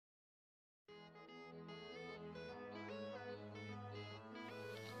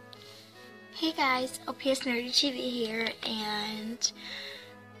Hey guys, LPStube here, and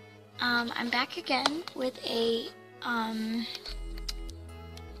I'm back again with a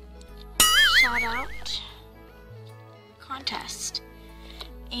shout-out contest.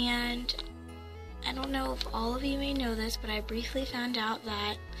 And I don't know if all of you may know this, but I briefly found out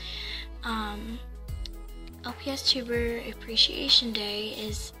that LPStuber Appreciation Day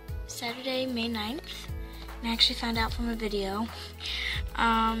is Saturday, May 9th. And I actually found out from a video.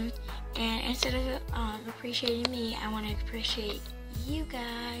 And instead of appreciating me, I want to appreciate you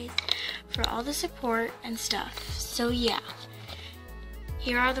guys for all the support and stuff. So yeah,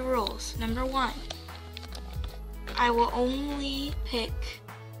 here are the rules. Number 1, I will only pick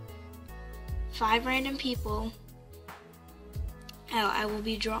 5 random people. I will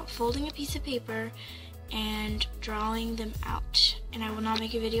be folding a piece of paper and drawing them out. And I will not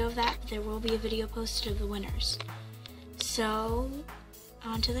make a video of that, but there will be a video posted of the winners. So,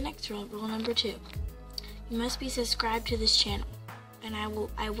 on to the next rule. Rule number 2. You must be subscribed to this channel. And I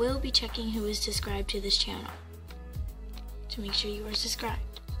will be checking who is subscribed to this channel to make sure you are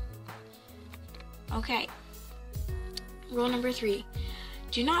subscribed. Okay. Rule number 3.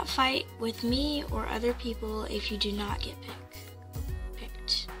 Do not fight with me or other people if you do not get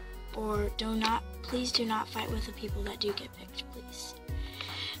picked. Or please do not fight with the people that do get picked, please.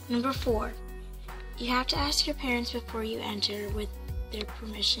 Number 4. You have to ask your parents before you enter with their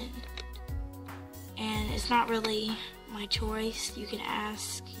permission. And it's not really my choice. You can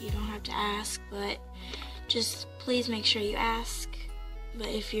ask, you don't have to ask, but just please make sure you ask. But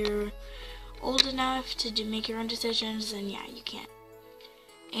if you're old enough to make your own decisions, then yeah, you can.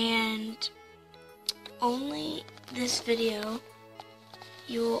 And only this video,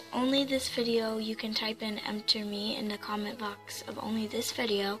 you can type in enter me in the comment box of only this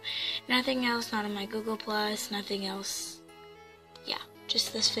video. Nothing else, not on my Google+, nothing else. Yeah,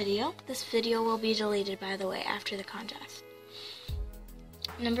 just this video. This video will be deleted, by the way, after the contest.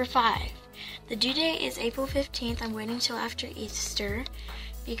 Number 5. The due date is April 15th. I'm waiting till after Easter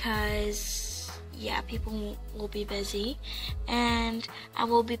because, yeah, people will be busy. And I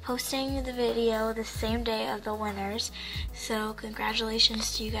will be posting the video the same day of the winners. So,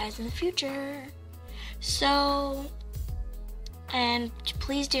 congratulations to you guys in the future. So, and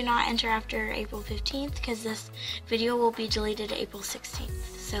please do not enter after April 15th because this video will be deleted April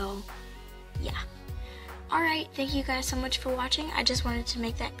 16th. So, yeah. Alright, thank you guys so much for watching. I just wanted to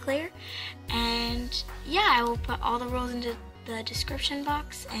make that clear. And yeah, I will put all the rules into the description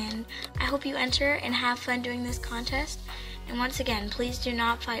box. And I hope you enter and have fun doing this contest. And once again, please do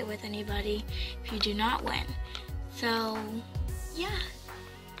not fight with anybody if you do not win. So, yeah.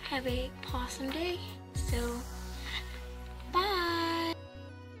 Have a awesome day. So,